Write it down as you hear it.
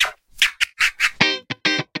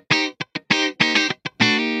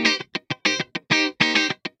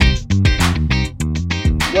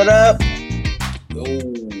What up? Yo,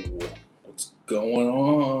 what's going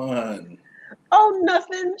on? Oh,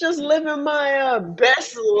 nothing. Just living my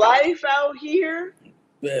best life out here.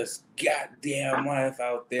 Best goddamn life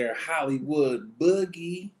out there, Hollywood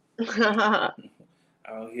boogie. Out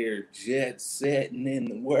here jet setting in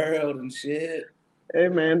the world and shit. Hey,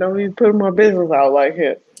 man, don't be putting my business out like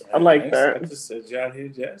it. I like that. I just said you out here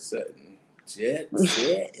jet setting. Jet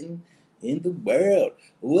setting in the world.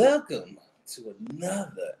 Welcome to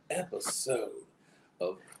another episode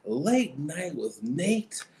of Late Night with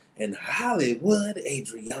Nate and Hollywood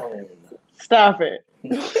Adrian. Stop it.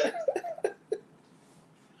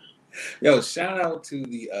 Yo, shout out to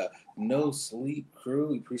the No Sleep crew.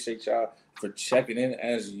 We appreciate y'all for checking in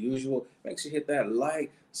as usual. Make sure you hit that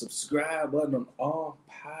like, subscribe button on all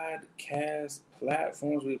podcast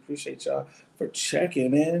platforms. We appreciate y'all for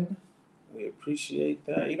checking in. We appreciate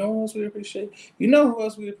that. You know who else we appreciate? You know who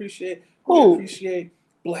else we appreciate? Who? We appreciate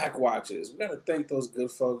Black Watches. We got to thank those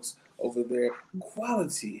good folks over there.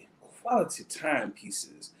 Quality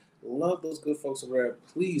timepieces. Love those good folks over there.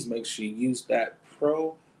 Please make sure you use that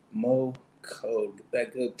promo code. Get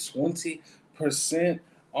that good 20%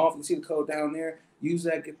 off. You see the code down there. Use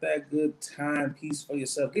that. Get that good timepiece for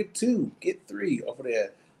yourself. Get 2, get 3 over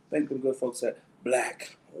there. Thank the good folks at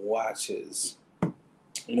Black Watches.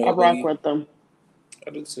 You know, I rock with them. I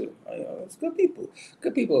do too. It's good people.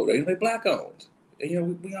 Good people over there. You know, they're Black owned. And, you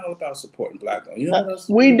know, we all about supporting Black owned. You know what else?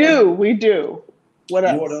 We do. What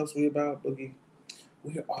else? You know what else we about, Boogie?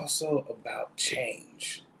 We're also about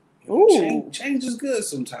change. You know, change is good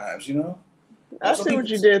sometimes, you know? I see what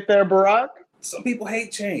you did there, Barack. Some people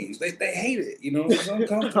hate change. They hate it, you know? It's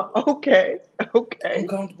uncomfortable. Okay.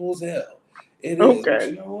 Uncomfortable as hell. It is. But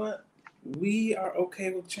you know what? We are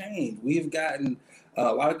okay with change. We've gotten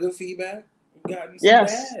a lot of good feedback. We've gotten some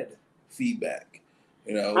bad feedback.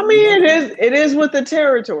 You know, I mean, it is with the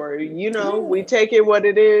territory. You know, we take it what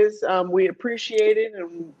it is. We appreciate it,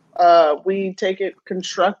 and we take it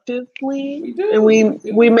constructively. We do. And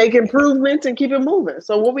we make improvements and keep it moving.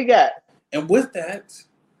 So what we got? And with that,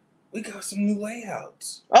 we got some new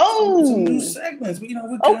layouts. Oh, some new segments. We're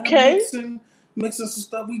kind of mixing some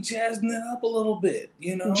stuff. We jazzing it up a little bit.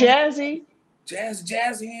 You know, jazz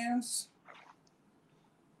hands,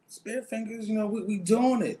 spare fingers. You know, we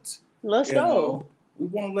doing it. Let's go. We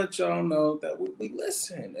want to let y'all know that we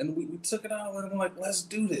listen, and we took it out and we're like, let's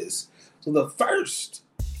do this. So the first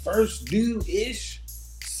new-ish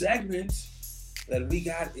segment that we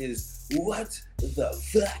got is What the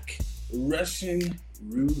Fuck Russian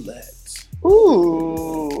Roulette.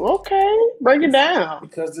 Ooh, okay. Break it down.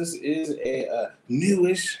 Because this is a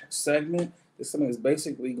newish segment. This segment is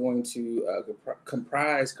basically going to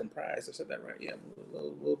comprise. I said that right? Yeah.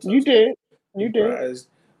 You did. Comprised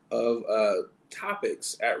of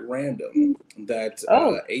topics at random that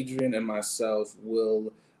Adrian and myself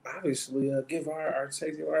will obviously give our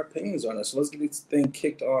take, our opinions on it. So let's get this thing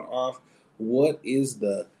kicked off. What is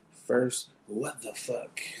the first what the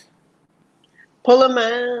fuck? Pull them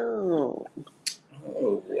out.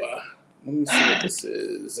 Oh, let me see what this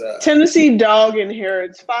is. Tennessee dog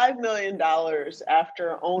inherits $5 million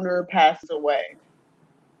after owner passes away.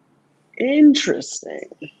 Interesting.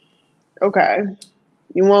 Okay.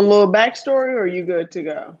 You want a little backstory, or are you good to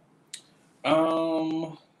go?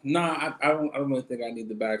 Nah, I don't really think I need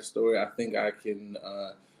the backstory. I think I can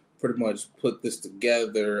pretty much put this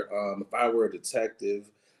together. If I were a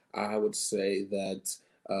detective, I would say that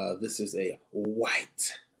this is a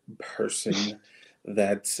white person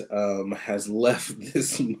that has left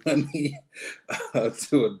this money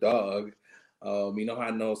to a dog. You know how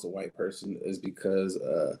I know it's a white person is because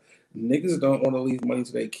niggas don't want to leave money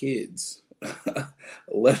to their kids,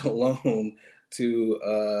 let alone to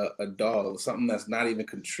a dog, something that's not even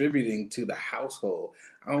contributing to the household.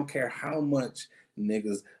 I don't care how much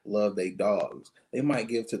niggas love their dogs. They might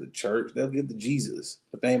give to the church, they'll give to Jesus,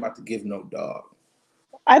 but they ain't about to give no dog.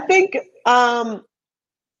 I think, I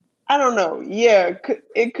don't know. Yeah,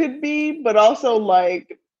 it could be, but also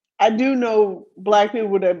like, I do know Black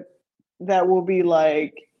people that will be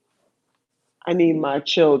like, I need my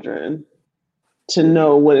children to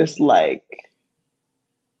know what it's like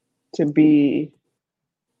to be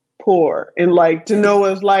poor and like to know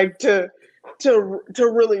what it's like to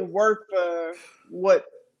really work for what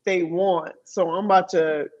they want. So I'm about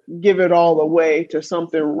to give it all away to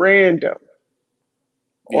something random.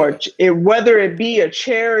 Or whether it be a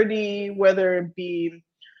charity, whether it be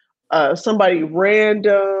somebody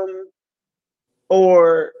random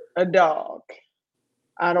or a dog.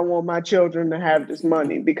 I don't want my children to have this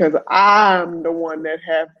money because I'm the one that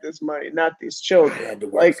have this money, not these children. I had to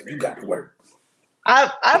work, so you got to work.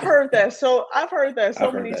 I've heard that. So I've heard that so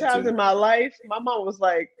I've heard many that times too. in my life. My mom was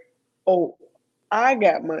like, "Oh, I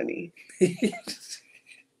got money.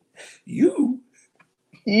 You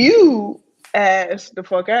ass the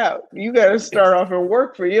fuck out. You got to start off and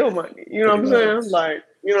work for your money." You know Pretty what I'm much. saying? Like,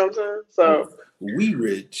 you know what I'm saying? So We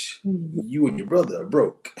rich. You and your brother are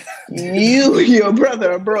broke. you and your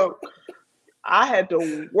brother are broke. I had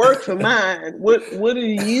to work for mine. What do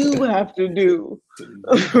you have to do? So you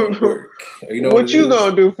gonna work. You know what What it you is?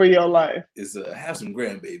 gonna do for your life? Is have some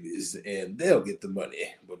grandbabies and they'll get the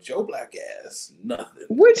money, but your black ass nothing.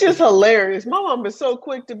 Which is hilarious. My mom is so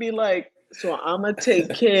quick to be like, so I'm gonna take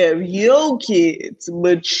care of your kids,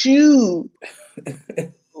 but you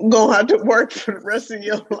gonna have to work for the rest of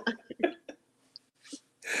your life.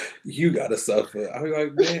 You gotta suffer. I was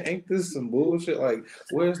like, man, ain't this some bullshit? Like,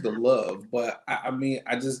 where's the love? But I mean,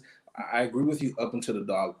 I agree with you up until the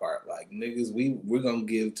dog part. Like, niggas, we're gonna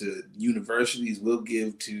give to universities. We'll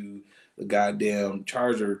give to the goddamn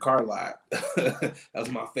Charger car lot. That's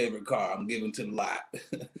my favorite car. I'm giving to the lot.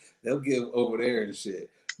 They'll give over there and shit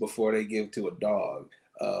before they give to a dog.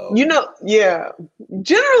 Yeah.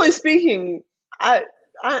 Generally speaking, I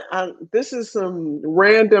this is some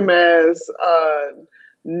random ass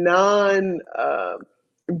non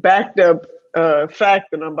backed up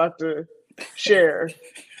fact that I'm about to share.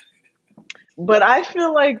 But I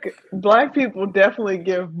feel like Black people definitely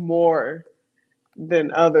give more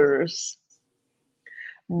than others.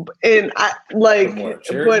 And I From like, what, a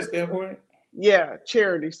charity but standpoint? yeah,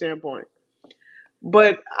 charity standpoint.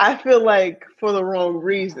 But I feel like for the wrong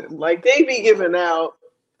reason. Like they be giving out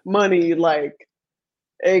money like,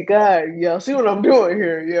 hey God, y'all see what I'm doing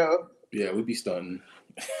here, yo. Yeah, we be stunting.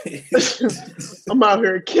 I'm out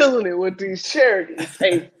here killing it with these charities.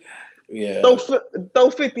 Hey, Yeah, throw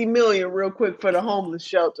 50 million real quick for the homeless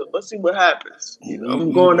shelter. Let's see what happens. You know, I'm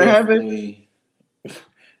we going to heaven. definitely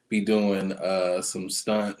be doing some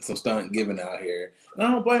stunt giving out here. And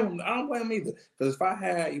I don't blame them. I don't blame them either. Because if I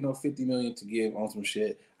had 50 million to give on some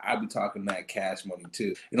shit, I'd be talking that cash money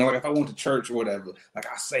too. Like if I went to church or whatever, like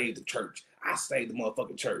I saved the church. I saved the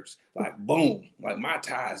motherfucking church. Like boom, like my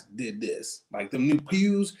ties did this. Like the new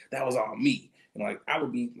pews, that was all me. And like that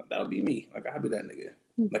would be me. Like I'd be that nigga.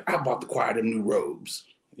 Like I bought the choir them new robes.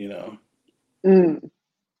 That's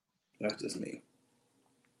just me.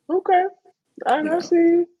 Okay, I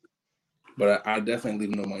see. But I definitely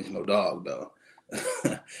leave no money to no dog, though.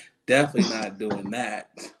 Definitely not doing that.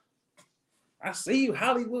 I see you,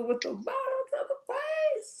 Hollywood, with the bottle to the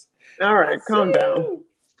face. All right, calm down.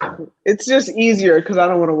 It's just easier because I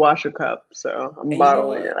don't want to wash a cup, so I'm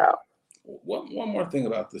bottling it out. One more thing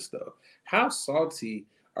about this, though. How salty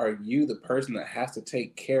are you, the person that has to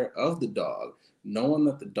take care of the dog, knowing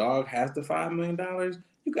that the dog has the $5 million?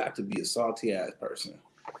 You got to be a salty ass person.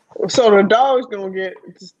 So the dog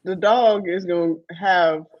is gonna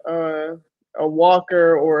have a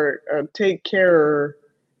walker or a take care.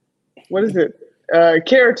 What is it?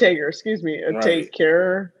 Caretaker. Excuse me. A take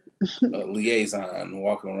care. A liaison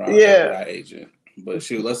walking around FBI agent. But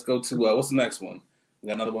shoot, let's go to what's the next one? We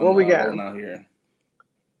got another one. What we got out here?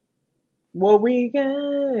 What we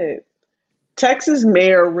got? Texas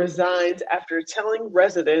mayor resigns after telling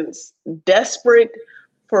residents desperate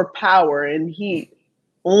for power and heat,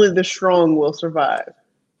 only the strong will survive.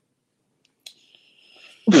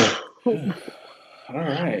 All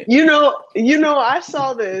right. I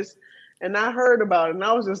saw this and I heard about it and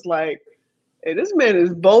I was just like, hey, this man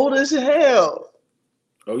is bold as hell.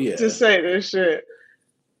 Oh yeah. To say this shit.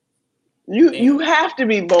 You have to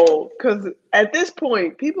be bold because at this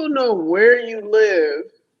point, people know where you live,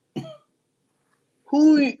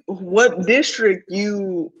 what district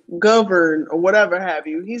you govern or whatever have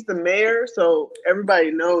you. He's the mayor, so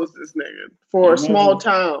everybody knows this nigga for a small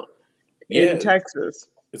town in Texas.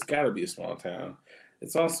 It's got to be a small town.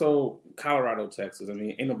 It's also Colorado, Texas. I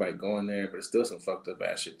mean, ain't nobody going there, but it's still some fucked up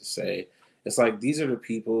ass shit to say. It's like these are the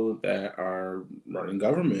people that are running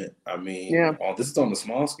government. I mean, this is on the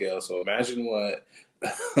small scale. So imagine what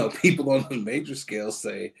people on the major scale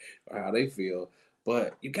say or how they feel.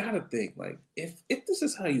 But you got to think, like, if this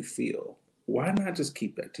is how you feel, why not just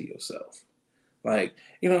keep that to yourself? Like,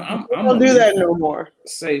 I'm don't do that no more.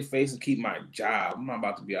 Save face and keep my job. I'm not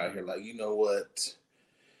about to be out here like, you know what?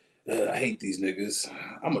 I hate these niggas.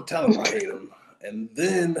 I'm gonna tell them I hate them. And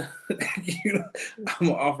then, I'm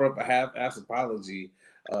gonna offer up a half-ass apology.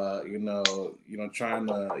 Trying to,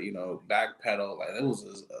 backpedal. Like it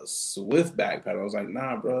was a swift backpedal. I was like,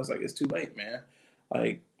 nah, bro. It's like it's too late, man.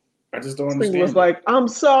 Like I just don't understand. It was like, I'm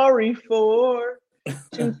sorry for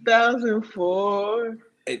 2004.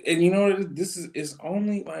 And this is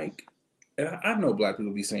only like and I know black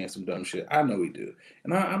people be saying some dumb shit. I know we do,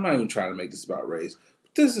 and I'm not even trying to make this about race.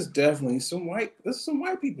 But this is definitely some white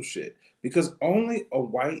people shit, because only a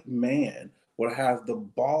white man would have the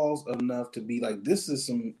balls enough to be like, this is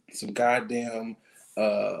some goddamn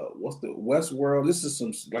what's the Westworld? This is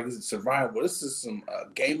some, like, is it survival? This is some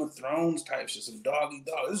Game of Thrones type shit, some doggy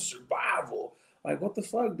dog. This is survival. Like, what the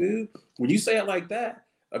fuck, dude? When you say it like that,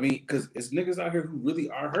 I mean, because it's niggas out here who really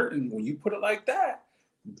are hurting. When you put it like that,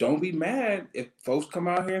 don't be mad if folks come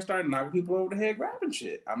out here and start knocking people over the head, grabbing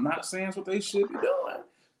shit. I'm not saying it's what they should be doing,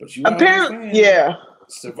 but you apparently, yeah.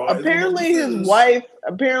 Apparently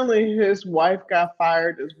his wife got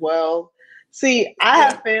fired as well. See, I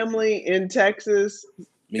have family in Texas,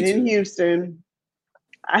 in Houston.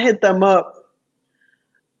 I hit them up,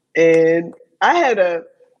 and I had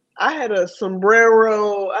a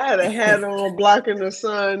sombrero. I had a hat on, blocking the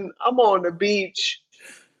sun. I'm on the beach.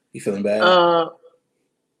 You feeling bad?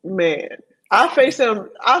 Man, I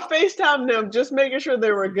FaceTimed them, just making sure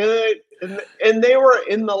they were good, and they were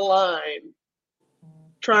in the line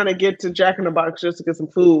trying to get to Jack in the Box just to get some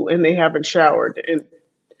food, and they haven't showered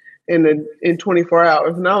in 24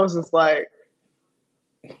 hours, and I was just like,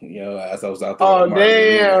 yo, as I was out there, oh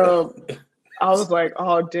damn. I was like,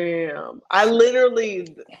 oh damn. I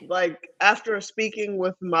literally, like, after speaking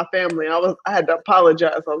with my family, I had to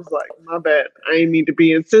apologize. I was like, my bad. I didn't mean to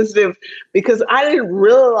be insensitive, because I didn't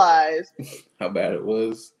realize how bad it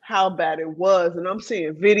was. And I'm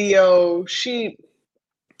seeing video.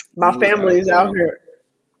 My family is out here.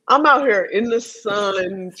 I'm out here in the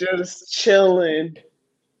sun, just chilling.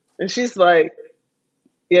 And she's like,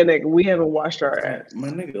 yeah, nigga, we haven't washed our ass. My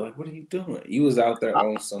nigga, like, what are you doing? You was out there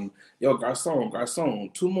on some, yo,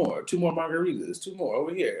 garçon, two more margaritas, two more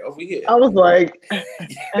over here. I was like,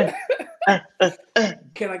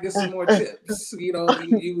 can I get some more chips? You know,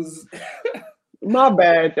 you was. My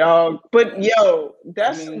bad, dog. But yo,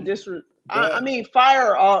 that's some disrespect. I mean,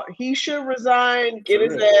 fire. He should resign. Get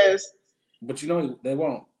his ass. But you know they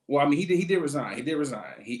won't. Well, I mean, he did resign. He did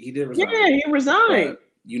resign. Yeah, he resigned. But,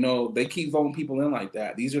 you know, they keep voting people in like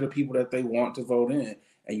that. These are the people that they want to vote in,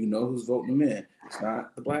 and you know who's voting them in. It's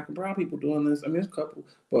not the black and brown people doing this. I mean, it's a couple,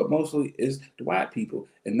 but mostly it's the white people.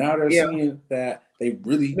 And now they're seeing that they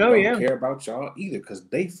really don't care about y'all either, because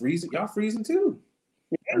they freezing. Y'all freezing too.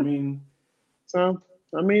 Yeah. I mean,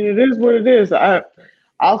 it is what it is.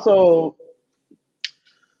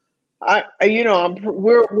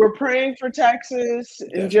 We're praying for Texas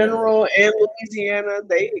in general, and Louisiana.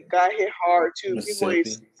 They got hit hard too. People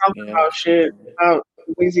ain't talking about shit about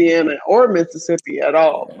Louisiana or Mississippi at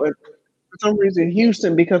all. But for some reason,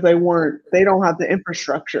 Houston, because they don't have the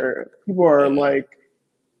infrastructure. People are like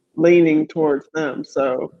leaning towards them.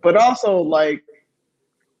 So, but also like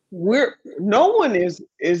no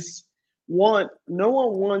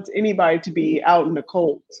one wants anybody to be out in the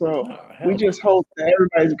cold. So we just hope that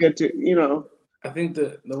everybody's good to, you know. I think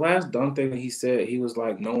the last dumb thing that he said, he was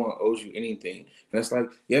like, no one owes you anything. And it's like,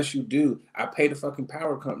 yes, you do. I pay the fucking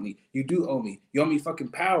power company. You do owe me. You owe me fucking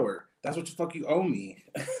power. That's what the fuck you owe me.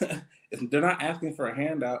 They're not asking for a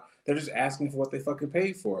handout. They're just asking for what they fucking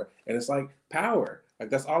paid for. And it's like, power. Like,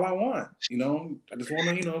 that's all I want. You know, I just want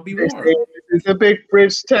to, you know, be warm. It's a big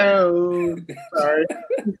bridge town. Sorry.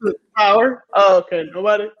 Power? Oh, okay.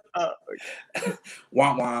 Nobody? Oh, okay.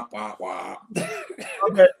 Wah, wah, wah, wah.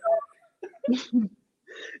 Okay.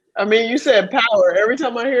 I mean, you said power. Every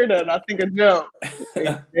time I hear that, I think of Joe.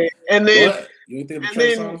 And then what? You ain't think of the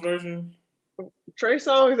Trey Songz version? Trey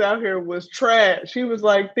Songz out here was trash. He was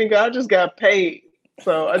like, think I just got paid.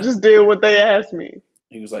 So I just did what they asked me.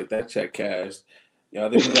 He was like, that check cashed. Y'all,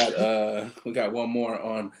 then we got one more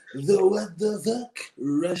on what the fuck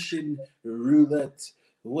Russian roulette.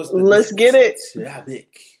 Let's get it.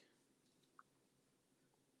 Topic.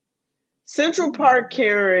 Central Park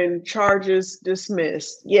Karen charges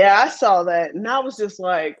dismissed. Yeah, I saw that, and I was just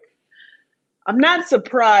like, I'm not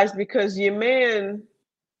surprised, because your man,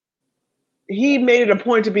 he made it a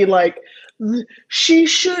point to be like, she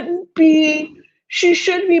shouldn't be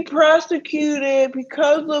prosecuted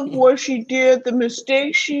because of what she did, the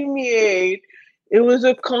mistake she made. It was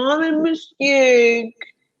a common mistake.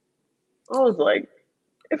 I was like,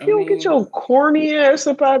 if you don't get your corny ass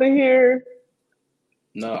up out of here.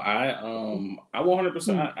 No, I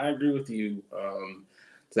 100%. I agree with you to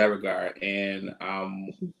that regard, and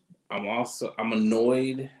I'm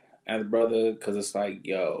annoyed at the brother, because it's like,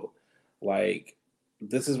 yo, like,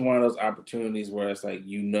 this is one of those opportunities where it's like,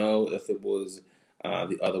 you know, if it was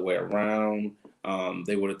the other way around,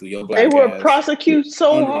 they would have threw your black ass. They would prosecute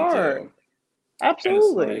so hard.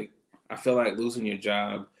 Absolutely. Like, I feel like losing your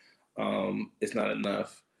job is not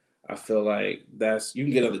enough. I feel like you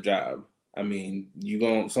can get another job. I mean,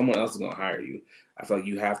 someone else is gonna hire you. I feel like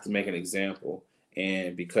you have to make an example,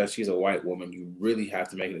 and because she's a white woman, you really have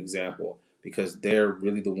to make an example because they're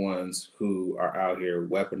really the ones who are out here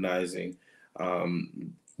weaponizing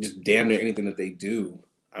just damn near anything that they do.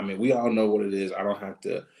 I mean, we all know what it is. I don't have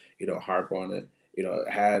to, harp on it.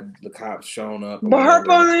 Had the cops shown up or But harp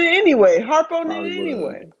whatever, on it anyway. Harp on it probably would have.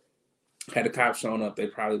 anyway. Had the cops shown up, they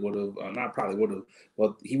probably would have, not probably would have,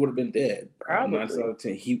 well, he would have been dead. 9 out Probably. of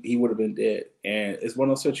 10, he would have been dead. And it's one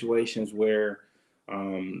of those situations where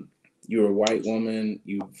you're a white woman,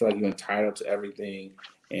 you feel like you're entitled to everything,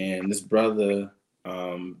 and this brother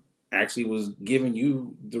actually was giving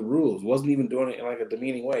you the rules, wasn't even doing it in like a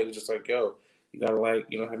demeaning way. It was just like, yo, you gotta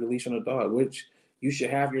have your leash on the dog, which you should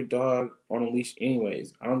have your dog on a leash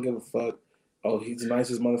anyways. I don't give a fuck. Oh, he's the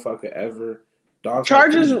nicest motherfucker ever. Dogs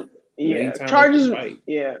Charges, anytime charges, fight.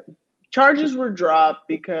 charges were dropped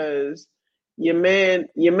because your man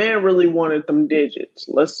really wanted them digits.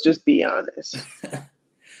 Let's just be honest.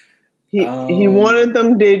 He wanted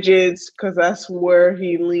them digits because that's where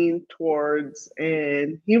he leaned towards,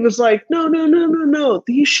 and he was like, no.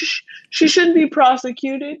 She shouldn't be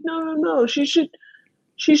prosecuted. No. She should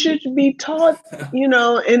be taught,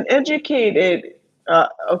 and educated.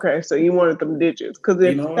 Okay, so you wanted them digits because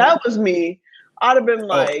if that was me, I'd have been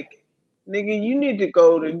like, nigga, you need to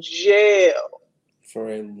go to jail for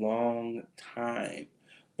a long time.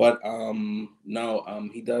 But no,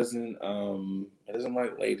 he doesn't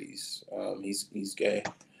like ladies. He's gay.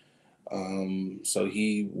 So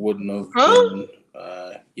he wouldn't have been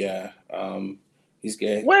he's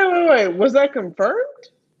gay. Wait. Was that confirmed?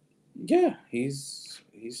 Yeah, he's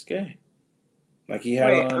gay. Like he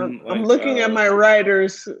had I'm looking at my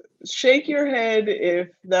writers. Shake your head if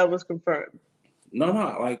that was confirmed. No,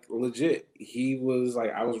 like legit. He was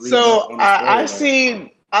like I was reading. So I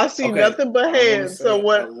see nothing but hands. So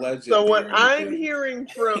what I'm hearing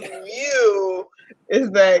from you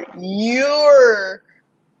is that you're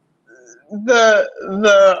the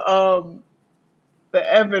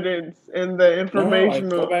evidence and the information.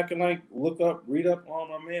 Go back and read up on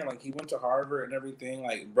my man. Like he went to Harvard and everything.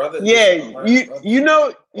 Like brother. Yeah, you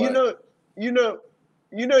know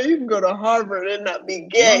you can go to Harvard and not be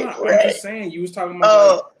gay. No, right? I'm just saying you was talking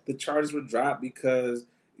about the charges were dropped because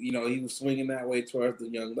he was swinging that way towards the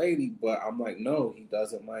young lady. But I'm like, no, he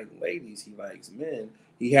doesn't like ladies. He likes men.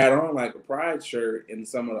 He had on like a pride shirt in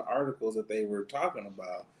some of the articles that they were talking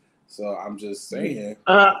about. So I'm just saying.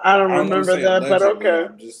 I don't remember that, but okay.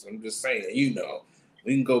 I'm just saying.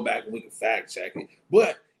 We can go back and we can fact check it.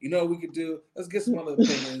 But we could do. Let's get some other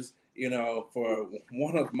opinions. For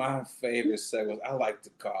one of my favorite segments, I like to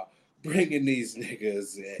call bringing these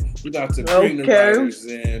niggas in. We're about to bring the writers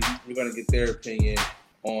in. We're gonna get their opinion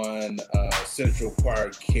on Central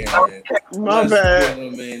Park, Karen. My bad.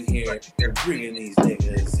 Bring them in here. They're bringing these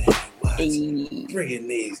niggas in. Bringing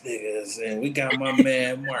these niggas in. We got my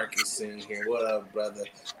man Marcus in here. What up, brother?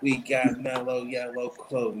 We got Mellow Yellow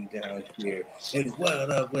Chloe down here. And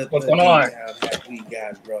what up with what's going on? That we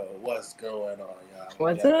got, bro? What's going on, y'all?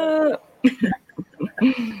 What's up?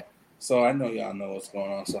 So I know y'all know what's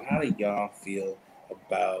going on. So how do y'all feel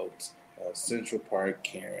about Central Park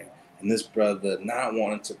Karen and this brother not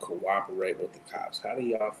wanting to cooperate with the cops? How do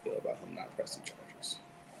y'all feel about him not pressing charges?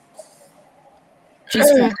 She's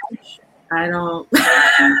trash. I don't.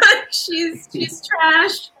 she's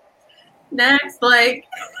trash. Next, I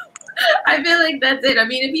feel like that's it. I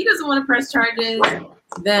mean, if he doesn't want to press charges,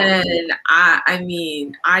 then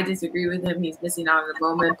I disagree with him. He's missing out on the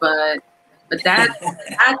moment, but that's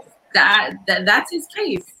his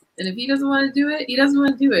case. And if he doesn't want to do it, he doesn't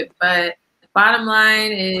want to do it. But bottom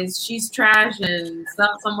line is, she's trash, and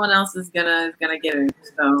someone else is gonna get her.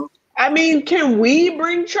 So. I mean, can we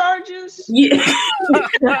bring charges? Yeah.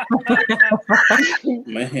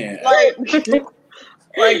 Man.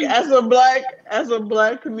 Like as a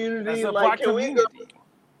black community, can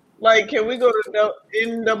we go to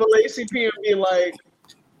NAACP and be like,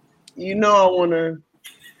 I want to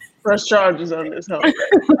press charges on this house?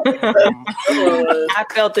 I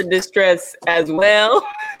felt the distress as well.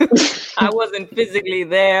 I wasn't physically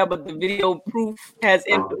there, but the video proof has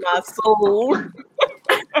entered my soul.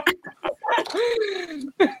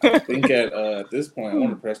 I think at this point, I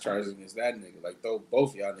want to press charges against that nigga. Like, throw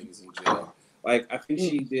both y'all niggas in jail. Like, I think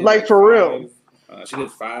she did. Like for real. She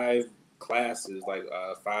did 5 classes,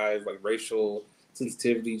 5 racial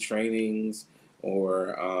sensitivity trainings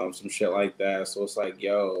or some shit like that. So it's like,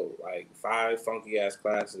 5 funky ass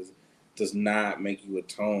classes does not make you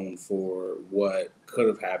atone for what could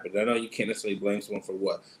have happened. I know you can't necessarily blame someone for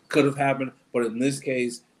what could have happened, but in this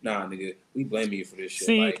case, nah, nigga, we blame you for this shit.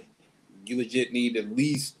 See, you legit need at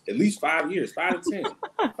least 5 years, 5 to 10.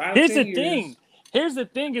 5 Here's to 10 the years. thing. Here's the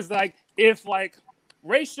thing is like if like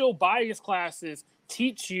racial bias classes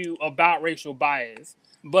teach you about racial bias,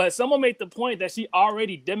 but someone made the point that she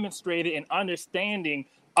already demonstrated an understanding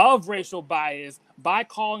of racial bias by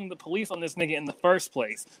calling the police on this nigga in the first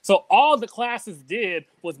place. So all the classes did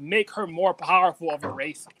was make her more powerful of a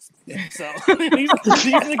racist. So these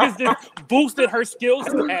niggas just boosted her skill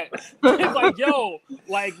set. It's like, yo,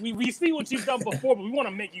 like we see what you've done before, but we want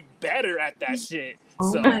to make you better at that shit.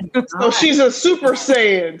 So she's a Super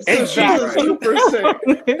Saiyan. So she's a Super Saiyan.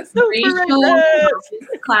 Racial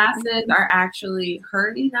classes are actually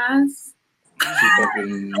hurting us. She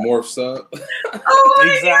fucking morphs up.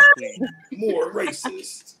 Oh exactly. More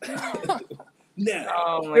racist.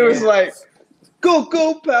 Now. It was like, go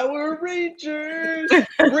Power Rangers.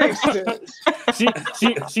 Racist.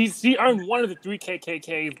 She earned one of the 3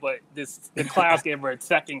 KKKs, but the class gave her a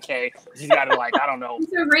second K. She's got to like, I don't know.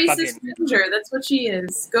 She's a racist ranger. That's what she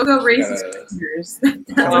is. Go racist rangers.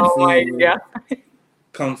 Oh my god.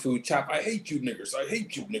 Kung Fu Chop. I hate you niggas. I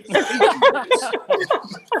hate you niggas. I hate you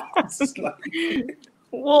niggas. It's like,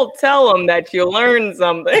 we'll tell them that you learned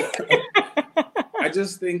something. I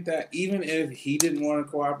just think that even if he didn't want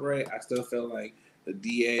to cooperate, I still feel like the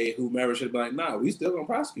DA, whomever, should be like, nah, we still gonna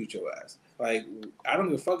prosecute your ass. Like, I don't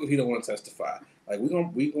give a fuck if he don't want to testify. Like,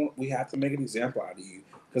 we have to make an example out of you.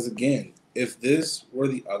 Because again, if this were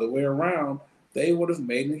the other way around, they would have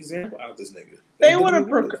made an example out of this nigga. They would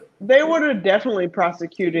have definitely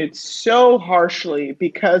prosecuted so harshly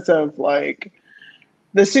because of like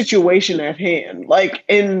the situation at hand. Like,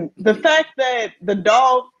 and the fact that the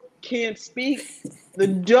dog can't speak, the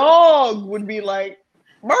dog would be like,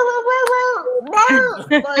 burr, burr,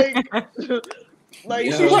 burr, burr. Like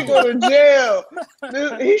she should go to jail.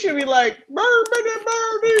 He should be like, burr, burr,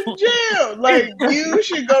 burr, in jail. Like, you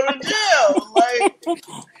should go to jail. Like,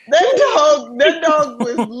 that dog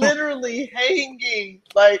was literally hanging.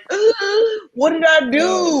 Like, what did I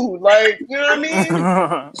do? Like, you know what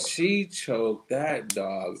I mean? She choked that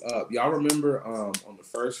dog up. Y'all remember on the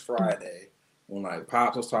first Friday when like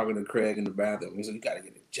Pops was talking to Craig in the bathroom? He said, "You gotta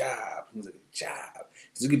get a job." He was like, "A job."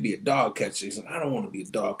 He could be a dog catcher. He said, "I don't want to be a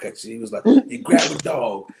dog catcher." He was like, "You grab a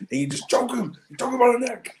dog and you just choke him. You choke him on the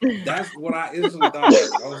neck." That's what I instantly thought.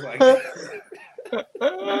 I was like,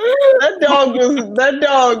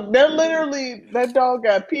 that dog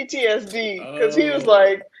got PTSD because he was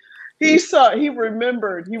like, he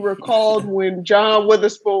recalled when John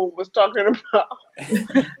Witherspoon was talking about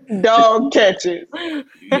dog catches.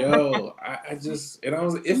 Yo, I was,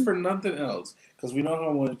 if for nothing else, because we know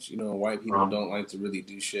how much, white people don't like to really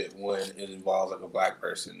do shit when it involves like a black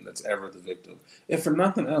person that's ever the victim. If for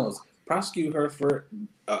nothing else, prosecute her for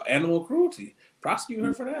animal cruelty. Prosecute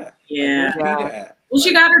her for that. Yeah. Like, well,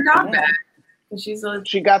 she got her dog back. She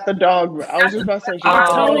got the dog. I was just about to say. I'm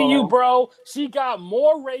telling you, bro, she got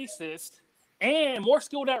more racist and more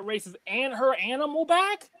skilled at racist and her animal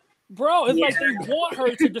back. Bro, it's like they want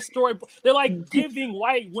her to destroy. They're like giving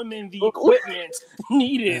white women the equipment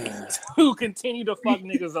needed to continue to fuck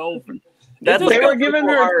niggas over. They were giving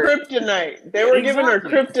her kryptonite. They were giving her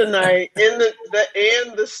kryptonite in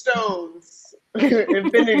the stones.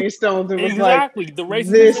 Infinity Stones. It was like,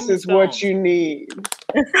 this is what you need.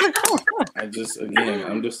 I'm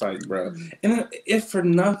just like, bro. And if for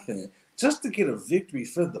nothing, just to get a victory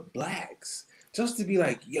for the blacks, just to be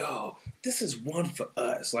like, yo, this is one for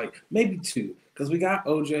us, like maybe two, because we got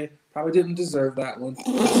OJ. Probably didn't deserve that one.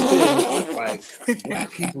 Still, like,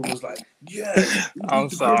 black people was like, yes, I'm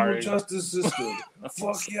sorry. Criminal justice system.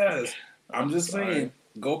 Fuck yes. I'm just saying.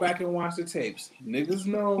 Go back and watch the tapes. Niggas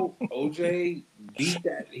know OJ beat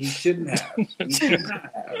that. He shouldn't have. He should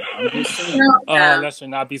not have. I'm just saying. That should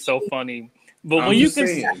not be so funny. But when you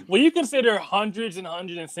consider hundreds and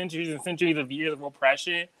hundreds and centuries of years of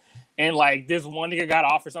oppression, and like this one nigga got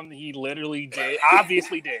off for something he literally did,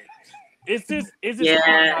 obviously did. It's just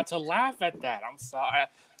hard not to laugh at that. I'm sorry.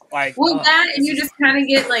 Like, that, and you just kind of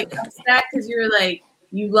get like upset because you're like,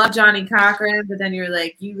 you love Johnny Cochran, but then you're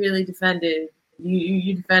like, you really defended.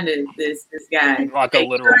 You defended this guy like a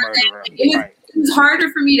literal murderer. It was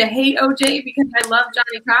harder for me to hate OJ because I love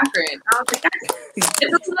Johnny Cochran. I was like, if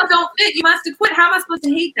the love don't fit, you must have quit. How am I supposed to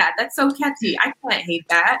hate that? That's so catchy. I can't hate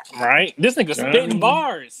that. Right? This nigga spitting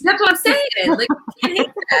bars. That's what I'm saying. Like, you can't hate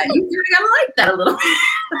that. You really gotta like that a little bit.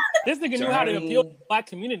 This nigga knew how to appeal to the black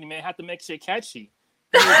community, man. Had to make shit catchy.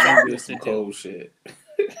 Some cold shit.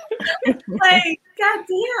 Like,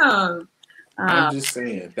 goddamn. I'm just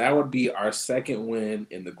saying, that would be our second win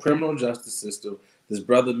in the criminal justice system. this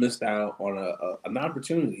brother missed out on an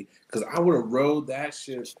opportunity because I would have rode that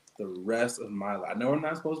shit the rest of my life. I know we're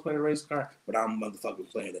not supposed to play the race car, but I'm motherfucking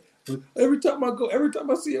playing it. Every time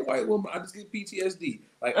I see a white woman, I just get PTSD.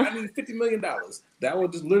 Like, I need $50 million. That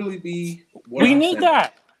would just literally be what we need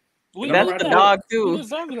that. That's the dog too. We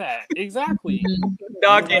deserve that. Exactly.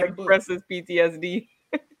 Dog can express his PTSD.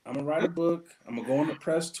 I'm gonna write a book. I'm gonna go on the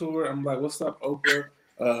press tour. I'm like, what's up, Oprah?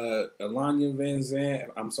 Alanya Van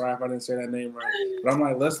Zandt. I'm sorry if I didn't say that name right. But I'm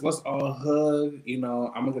like, let's all hug. You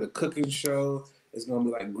know, I'm gonna get a cooking show. It's gonna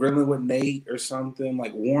be like Grilling with Nate or something,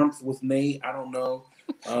 like Warmth with Nate. I don't know.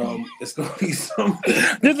 It's gonna be something.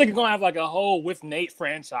 This is gonna have like a whole With Nate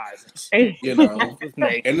franchise. You know, With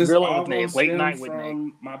Nate. and it's Grilling all with Nate. Late night with Nate.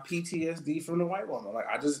 from my PTSD from the white woman. Like,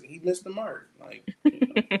 he missed the mark. Like,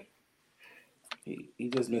 he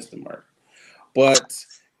just missed the mark. But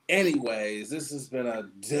anyways, this has been a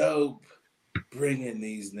dope bringing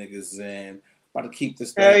these niggas in. About to keep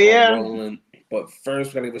this thing rolling. But first,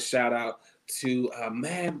 we gotta give a shout out to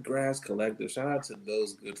Mad Grass Collective. Shout out to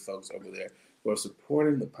those good folks over there who are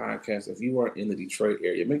supporting the podcast. If you are in the Detroit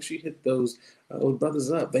area, make sure you hit those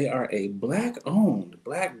brothers up. They are a Black-owned,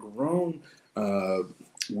 Black-grown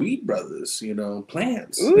weed brothers,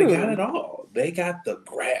 plants. Ooh. They got it all. They got the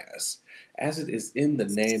grass. As it is in the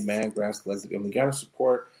name, Mad Grass Collective. And we got to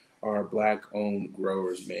support our Black-owned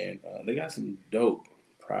growers, man. They got some dope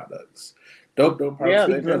products. Dope products. Yeah,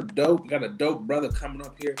 Speaking of dope, got a dope brother coming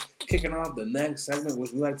up here, kicking off the next segment,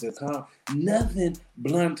 which we like to call Nothing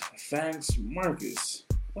Blunt Facts. Marcus,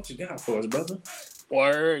 what you got for us, brother?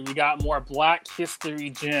 Or we got more Black History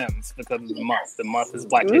gems because of the month. The month is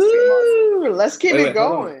Black History Month. Let's keep it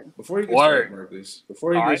going. Before you get started, Marcus,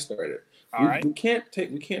 we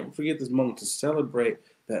can't forget this moment to celebrate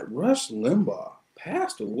that Rush Limbaugh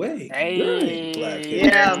passed away during Black History.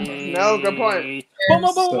 Yeah, no, good point.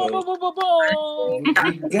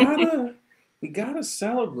 We gotta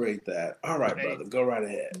celebrate that. All right, brother, go right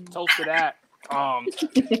ahead. Toast to that.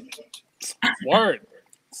 Word.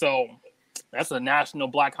 So that's a national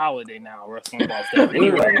Black holiday now. Rush Limbaugh's dead.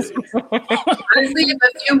 Anyways. Honestly, if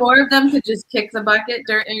a few more of them could just kick the bucket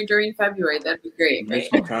during February, that'd be great. Right?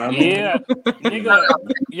 Yeah, nigga.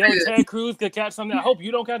 Yo, Ted Cruz could catch something. I hope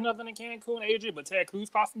you don't catch nothing in Cancun, Adrian. But Ted Cruz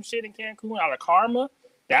caught some shit in Cancun out of karma.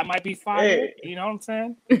 That might be fire. Hey. You know what I'm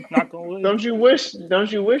saying? Not gonna Don't you wish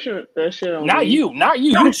that shit on Not me? you.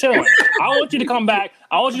 You chilling. I want you to come back.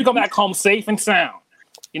 Home safe and sound.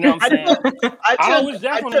 You know what I'm saying? I don't wish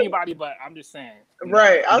that on anybody, but I'm just saying.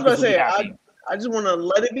 Right. I was going to say, I just want to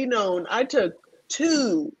let it be known. I took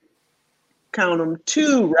two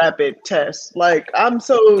rapid tests. Like, I'm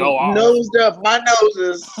so nosed up. My nose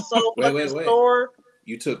is so fucking sore.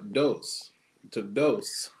 You took dose.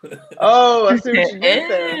 Oh, I see what you did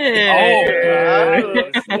there.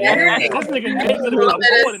 This nigga Nate could have been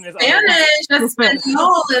bored in this. Spanish,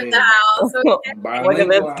 Espanol in the house. Okay. Look at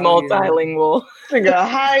this multilingual. Nigga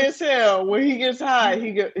high as hell. When he gets high,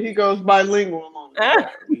 he goes bilingual on it.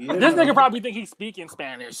 This nigga probably think he's speaking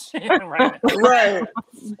Spanish right.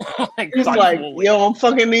 He's like, yo, I'm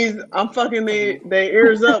fucking their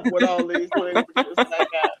ears up with all these languages I got.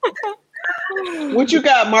 What you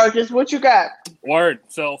got, Marcus? What you got? Word.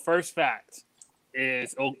 So first fact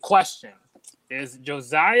is question. Is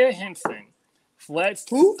Josiah Henson fled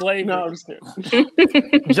slavery? No, I'm just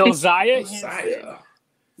kidding. Josiah Henson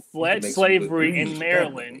fled slavery in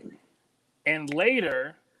Maryland and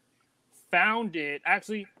later founded.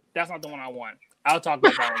 Actually, that's not the one I want. I'll talk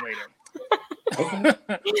about that one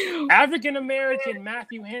later. African American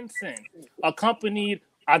Matthew Henson accompanied,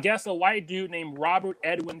 I guess, a white dude named Robert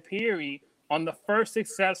Edwin Peary on the first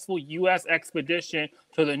successful U.S. expedition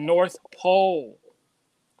to the North Pole,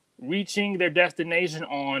 reaching their destination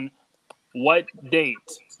on what date?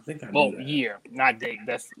 Year, not date.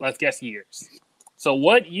 Let's guess years. So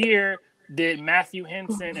what year did Matthew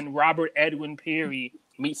Henson and Robert Edwin Peary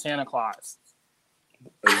meet Santa Claus?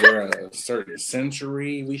 Is there a certain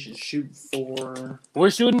century we should shoot for? We're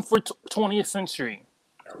shooting for 20th century.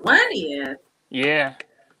 20th? Yeah.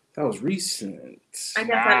 That was recent. I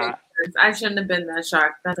guess that makes sense. I shouldn't have been that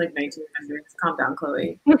shocked. That's like 1900s. Calm down,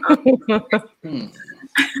 Chloe.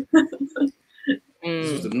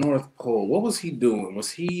 This was the North Pole. What was he doing?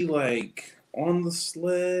 Was he like on the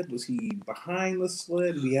sled? Was he behind the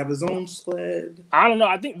sled? Did he have his own sled? I don't know.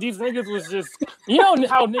 I think these niggas was just, you know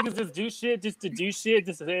how niggas just do shit just to do shit,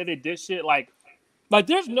 just to say they did shit. Like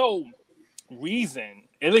there's no reason,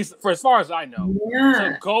 at least for as far as I know,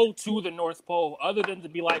 to go to the North Pole other than to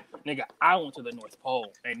be like, nigga, I went to the North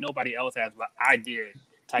Pole and nobody else has, but I did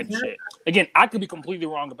type shit. Again, I could be completely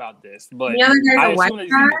wrong about this, but I assume that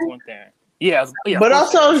these niggas went there. Yeah, But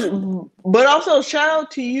also, shout out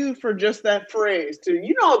to you for just that phrase. To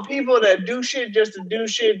people that do shit just to do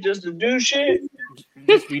shit, just to do shit.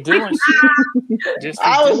 just be doing shit.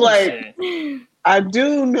 I was like, I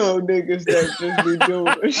do know niggas that just be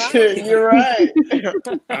doing shit. You're right.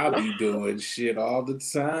 I be doing shit all the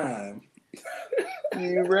time.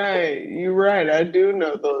 You're right. I do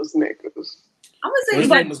know those niggas. I would say His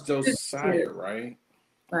like name was Josiah, right?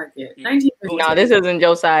 fuck it. 1952. No, this isn't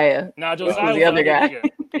Josiah. No, This Josiah was the other guy. Nigga.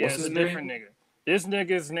 Yeah, What's it's his a different nigga. This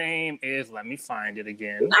nigga's name is. Let me find it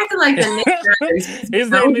again. Acting like the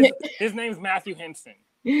name His name's Matthew Henson.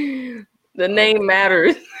 The name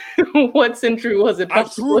matters. What century was it?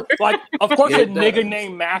 Of course, Yeah, a it nigga does.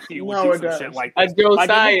 named Matthew would No, do it some does. shit like A this.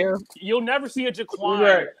 Josiah. You'll never see a Jaquan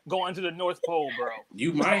Right. going to the North Pole, bro.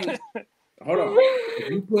 You might. Hold on.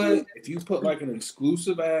 If you put like an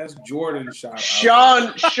exclusive ass Jordan shot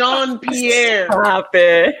out, Sean Pierre. Stop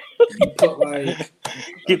it. you put like a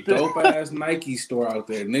Get the- dope ass Nike store out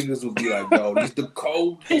there, niggas will be like, yo, this the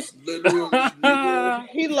coldest literally nigga.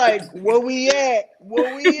 He like, where we at?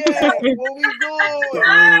 Where we at? Where we going?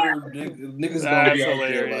 Niggas gonna That's be out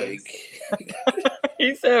there hilarious. like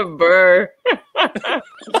He said burr.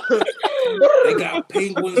 they got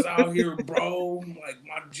penguins out here, bro. Like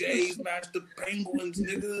my J's match the penguins,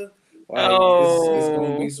 nigga. Like, it's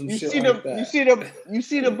gonna be some You shit see like the that. you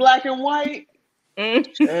see the black and white? Mm.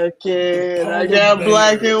 Check it. I Polar got bears.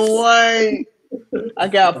 black and white. I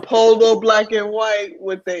got polo black and white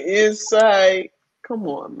with the inside. Come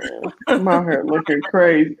on, man. I'm out here looking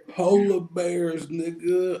crazy. Polar bears,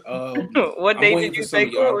 nigga. What I'm day waiting did you for some say,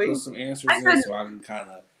 of y'all to Chloe? put some answers in so I can kind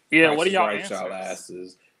of Yeah, what are y'all right y'all answers?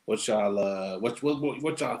 asses. What y'all what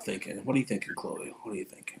y'all thinking? What are you thinking, Chloe? What are you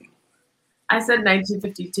thinking? I said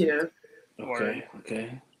 1952. Okay.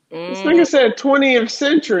 This nigga said 20th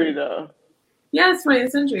century though. Yeah, it's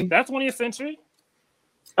 20th century. That's 20th century.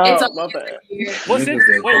 It's Oh, my only bad. What Niggas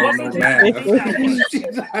century? that Wait, don't what know century?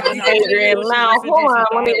 math. Adrian, now hold on.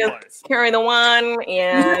 Let me just carry the one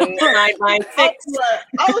and 996.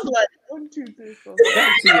 I was like 1, 2, 3, 4.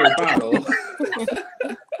 Back to your bottle.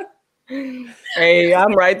 Hey,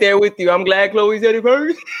 I'm right there with you. I'm glad Chloe said it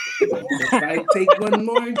first. If I take one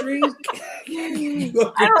more drink, I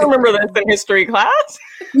don't remember this in history class.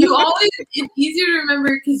 You always, it's easier to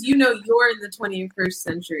remember because you're in the 21st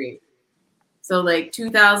century. So like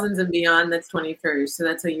 2000s and beyond, that's 21st. So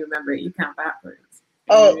that's how you remember it. You count backwards.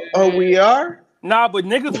 Oh, we are? Nah, but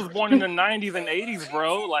niggas was born in the 90s and 80s,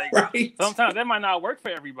 bro. Like, right? sometimes that might not work for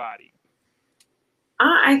everybody.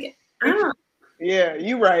 I don't. Yeah,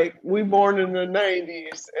 you right. We born in the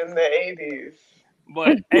 90s and the 80s.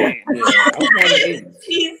 But, hey, Yeah, I was born in the 80s.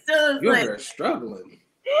 He's still You're like, there struggling.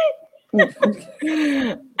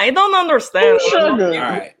 I don't understand. Sugar. All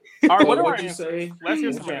right. all right, what are our What'd you answers? say? Let's hear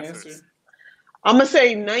What's some your answers. answer? I'm going to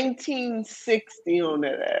say 1960 on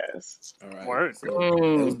that ass. All right. Word. So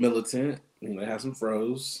it was militant. You know, have some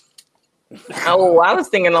froze. Oh, I was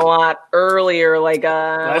thinking a lot earlier, like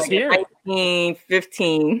Let's hear it.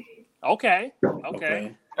 1915. Okay.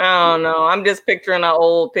 I don't know. I'm just picturing an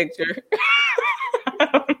old picture.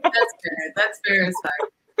 that's fair. That's fair as fuck.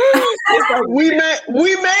 We made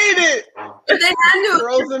it. But they had to.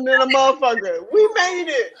 Frozen in a motherfucker. We made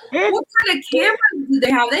it. What kind of cameras did they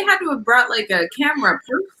have? They had to have brought like a camera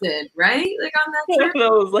person, right? Like on that trip. I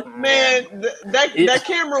was like, Man, that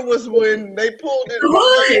camera was when they pulled it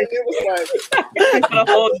apart and it was like,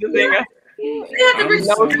 gotta hold the thing up. They had to bring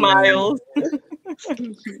No smiles.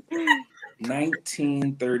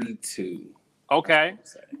 1932. Okay.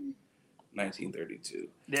 1932.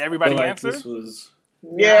 Did everybody Feel like answer? This was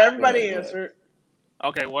yeah, everybody Go ahead. answered.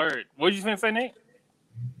 Okay, word. What did you finna say, Nate?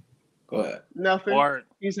 go ahead. Nothing. Word.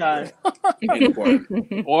 He's high. Ain't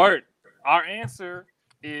important. Word. Our answer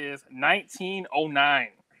is 1909.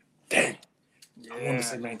 Damn. I want Yeah. to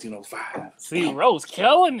say 1905. See, Rose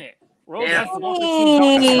killing it. Rose Yeah. has the most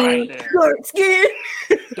two right there. Dark skin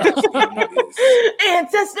Niggas.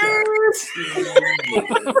 ancestors.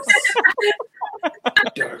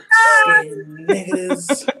 Dark skin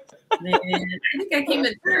niggas. Man, I think I came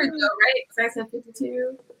in third though, right? Because I said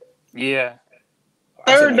 52. Yeah.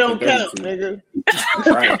 I said Third don't count, 1932.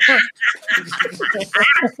 nigga. Right.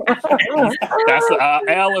 That's a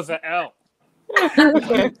L is an L.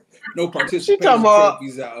 No She participation talking about-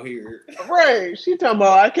 trophies out here. Right. She talking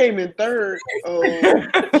about I came in third.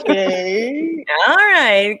 Okay. All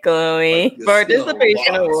right, Chloe. But you're Participation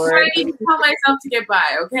still award. I need to tell myself to get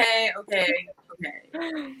by. Okay.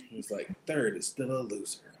 He's like, third is still a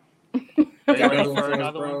loser. You Got ready another one for for us,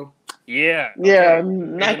 another one? bro? Yeah. Yeah, Okay.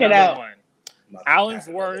 knock Here's it another out. one. Not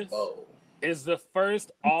Allensworth. the bowl. Is the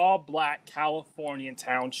first all-black Californian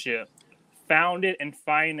township founded and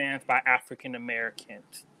financed by African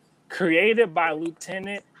Americans. Created by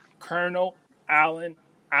Lieutenant Colonel Allen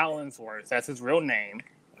Allensworth. That's his real name.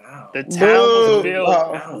 Wow. The town was built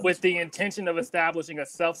Wow. with the intention of establishing a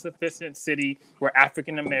self-sufficient city where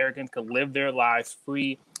African Americans could live their lives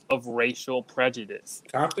free of racial prejudice.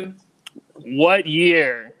 Compton? What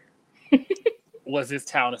year was this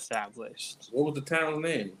town established? What was the town's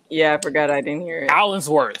name? Yeah, I forgot. I didn't hear it.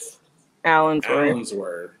 Allensworth. Allensworth.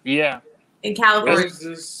 Allensworth. Yeah. In Where California. is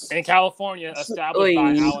this? In California, established by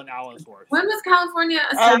Allen Allensworth. When was California I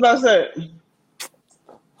was established? about to say,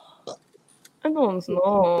 I don't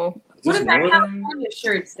know. What Is does this that northern? California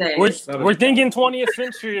shirt say? We're thinking 20th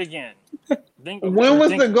century again. when was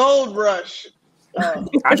the gold rush? I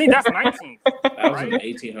think that's 19th. That was in the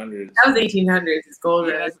 1800s. That was 1800s. It's gold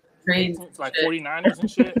Yeah, rush. that's Trains. It's like shit. 49ers and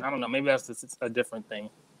shit. I don't know. Maybe that's just a different thing.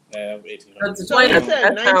 Yeah, So 1800s. it's So he 20.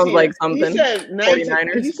 said That sounds like something. He said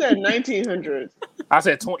 49ers. He said 1900s. I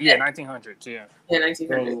said 1900s. Yeah. Yeah,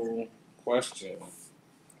 1900s. So, question.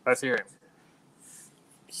 Let's hear it.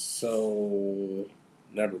 So,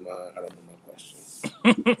 never mind. I don't know my question.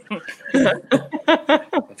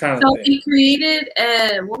 I'm trying So to think. he created,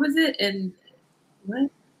 what was it? And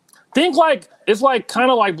what? Think like it's like kind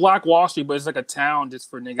of like Black Wall Street, but it's like a town just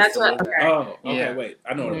for niggas That's to what- live okay. in. Oh, okay, Yeah. wait.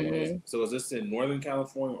 I know what it was. So, is this in Northern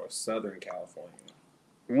California or Southern California?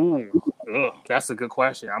 Ooh, ugh, that's a good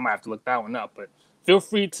question. I might have to look that one up, but feel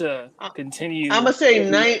free to continue. I'm gonna say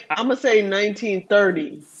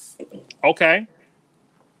 1930. Okay.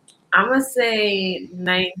 I'm going to say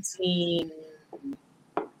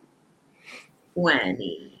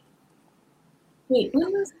 1920. Wait, when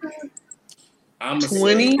was that? I'm gonna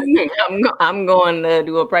 20? say, I'm going to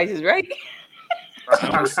do a Price is Right.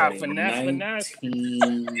 I'm gonna say Finesse.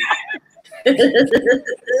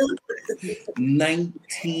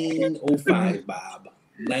 1905, Bob.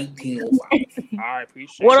 1905. I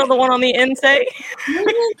appreciate What it. other one on the end say? When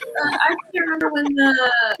was, I can't remember when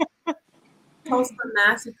the Tulsa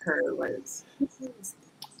Massacre was.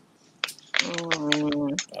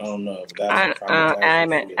 Mm, I don't know. But I that's don't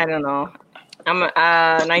know. I'm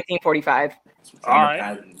 1945. All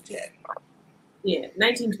right. Yeah,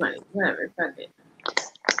 1920. Whatever. Fuck it.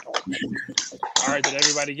 All right. Did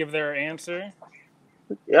everybody give their answer?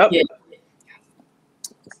 Yep. Yeah.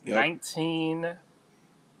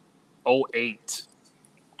 1908.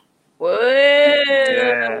 What?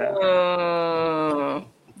 Yeah.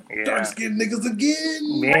 Dark Yeah. skinned niggas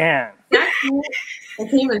again. Man. I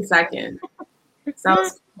came in second.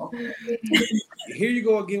 Sounds cool. Here you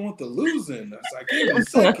go again with the losing. That's like, I came in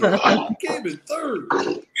second. I came in third.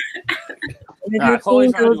 Nah,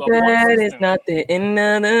 Chloe's trying to do a point That is system. not the end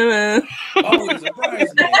of the Always a bridesmaid.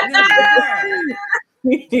 Never the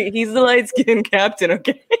bride. He's the light skinned captain,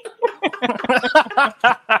 okay?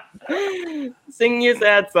 Sing your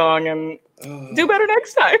sad song and do better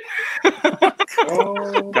next time.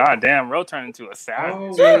 Oh, God damn, Ro turned into a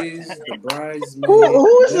savage. always the bridesmaid.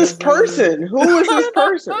 Who is this never- person? Who is this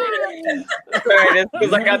person? Sorry, just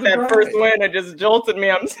because I got that first win, it just jolted me.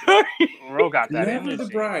 I'm sorry. Ro got that Never the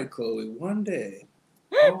energy. bride, Chloe. One day.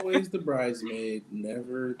 Always the bridesmaid,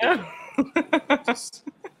 never the bride. Just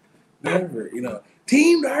never,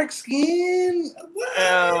 Team dark skin. What?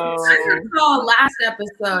 I recall last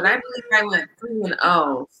episode. I believe I went 3-0.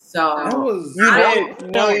 That So was You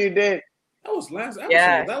did. No, you did. that was last episode.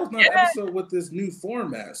 Yeah. That was not an episode with this new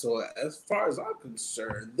format. So as far as I'm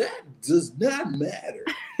concerned, that does not matter.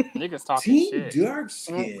 Niggas talking Team shit. dark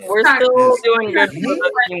skin. We're still Yes. doing good for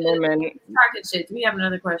the team women. talking shit. Do we have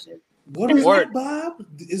another question? What is Word. that, Bob?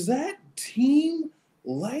 Is that team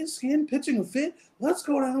light skin pitching a fit? Let's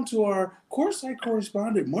go down to our courtside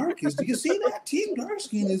correspondent, Marcus. Do you see that? Team dark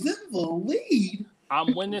skin is in the lead.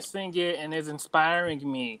 I'm witnessing it and it's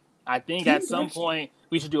inspiring me. I think at some point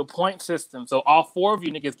we should do a point system. So all four of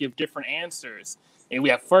you niggas give different answers. And we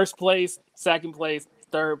have first place, second place,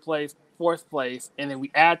 third place, fourth place. And then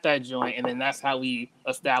we add that joint. And then that's how we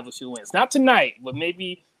establish who wins. Not tonight, but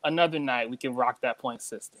maybe another night we can rock that point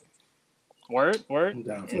system. Word? I'm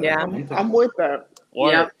down for that. Yeah. I'm with that.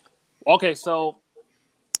 Word. Yep. Okay, so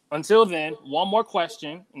until then, one more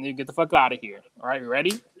question and then get the fuck out of here. All right, you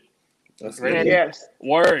ready? Let's Ready? get it. Yes.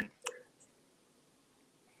 Word.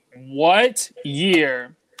 What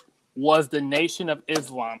year was the Nation of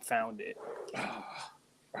Islam founded? I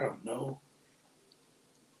don't know.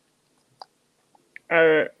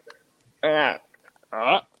 I'm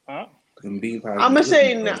gonna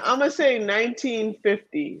say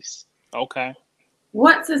 1950s. Okay.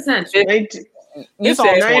 What's the century? 19, It's all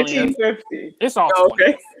 1950. It's all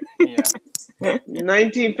Okay. 20. Yeah.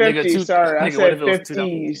 1950. Nigga, Sorry, I nigga, what said if it was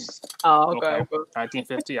 50s. Oh, Okay. okay.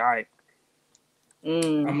 1950. All right.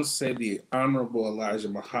 I'm gonna say the Honorable Elijah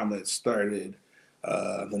Muhammad started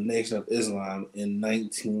the Nation of Islam in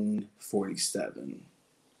 1947.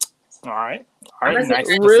 All right. I'm gonna say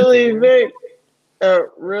Nice. Really, Vic?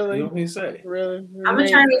 You Really? know what he say? Really? I'm gonna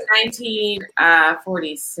try to make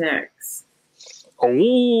 1946.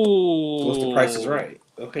 Oh. What's the Price is Right?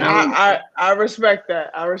 Okay. I respect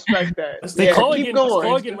that. I respect that. That's Yeah, Chloe keep Chloe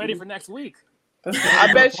going. getting ready for next week.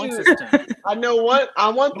 I bet Point you. system. I know one.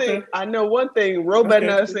 Okay. I know one thing. Ro better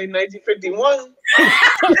not say 1951.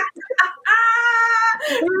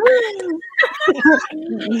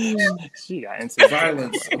 She got into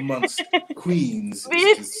Violence amongst queens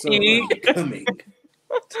is so unbecoming.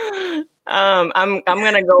 I'm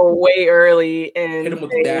gonna go way early Hit in him with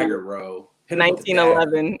the dagger, Ro. Hit him with the dagger.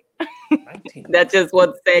 1911. That's just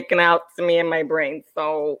what's sticking out to me in my brain.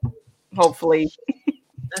 So hopefully,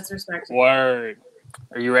 That's respectable. Word.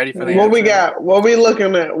 Are you ready for the What we answer? got? What we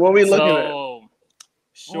looking at? What we looking at? So,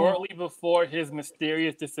 shortly before his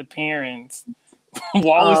mysterious disappearance,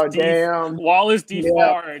 Wallace D.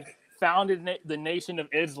 Fard founded the Nation of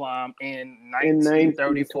Islam in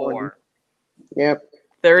 1934. Yep.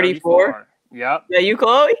 34. Yep. Yeah, you,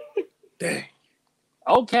 Chloe? Dang.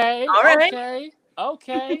 All Okay. right.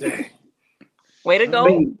 Okay. Dang. Way to go.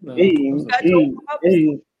 That's Hey. what's up.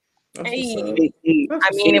 I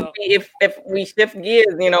mean, if we shift gears,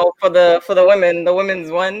 for the women, the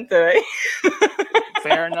women's one today.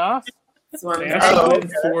 Fair enough. That's one. Fair That's enough. a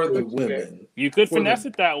win for the women. You could For finesse the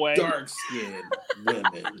it that way. Dark-skinned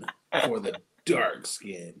women. For the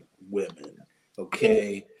dark-skinned women.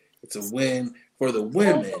 Okay? It's a win for the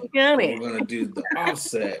women. Got We're it. going to do the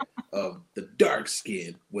offset of the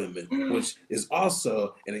dark-skinned women, which is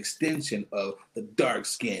also an extension of the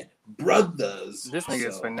dark-skinned brothers. This nigga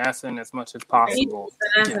is So, finessing as much as possible.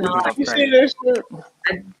 Finessing all that. You see this shit?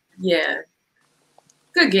 Yeah.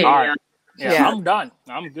 Good game, All right. y'all. Yeah, Yeah. I'm done.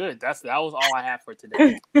 I'm good. That was all I have for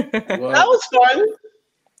today. That well, was fun.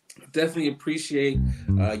 definitely appreciate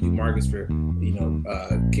you, Marcus, for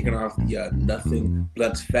kicking off the Nothing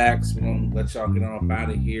But Facts. We're gonna let y'all get on out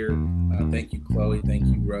of here. Thank you, Chloe. Thank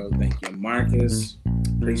you, Ro. Thank you, Marcus.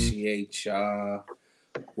 Appreciate y'all.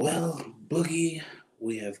 Well, Boogie,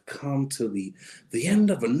 we have come to the end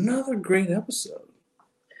of another great episode.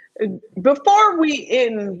 Before we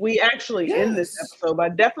actually end this Yes. episode, I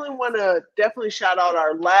definitely want to shout out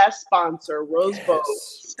our last sponsor, Rosebow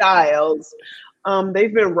Yes. Styles.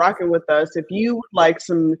 They've been rocking with us. If you would like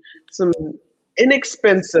some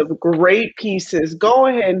inexpensive, great pieces, go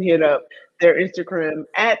ahead and hit up their Instagram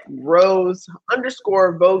at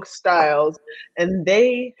Rose_Vogue Styles, and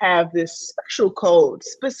they have this special code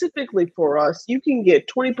specifically for us. You can get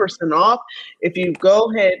 20% off if you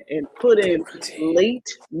go ahead and put in late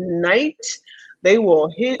night. They will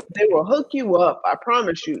hook you up. I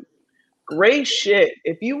promise you. Great shit.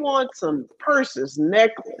 If you want some purses,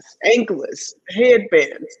 necklace, anklets,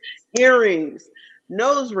 headbands, earrings,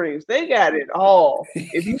 nose rings, they got it all.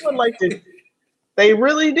 If you would like to, they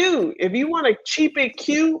really do. If you want to keep it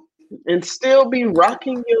cute and still be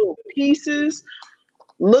rocking your pieces,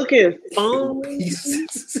 looking fun.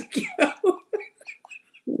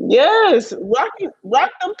 Yes, rock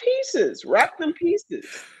them pieces. Rock them pieces.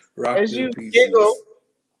 Rock As them you pieces. giggle,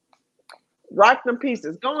 rock them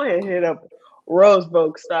pieces. Go ahead and hit up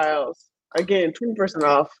Rosebow Styles. Again, 20%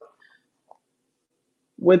 off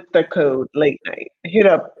with the code late night. Hit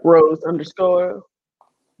up Rose_Vogue Styles.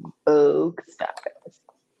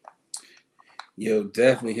 Yo,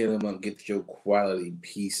 definitely hit them up. Get your quality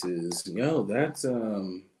pieces. Yo, that's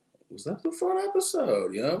was that the fun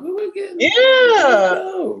episode? Yo, we were getting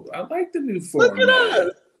Yo, I like the new format. Look at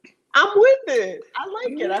us. I'm with it. I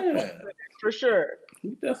like it. I Yeah. like it for sure.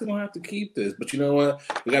 We definitely gonna have to keep this. But you know what?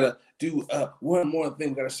 We gotta do one more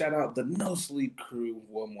thing. We gotta shout out the No Sleep crew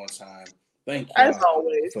one more time. Thank you As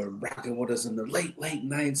always. for rocking with us in the late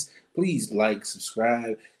nights. Please like,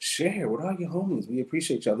 subscribe, share with all your homies. We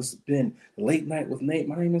appreciate y'all. This has been Late Night with Nate.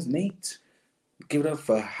 My name is Nate. Give it up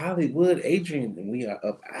for Hollywood Adrian, and we are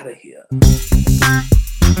up out of here.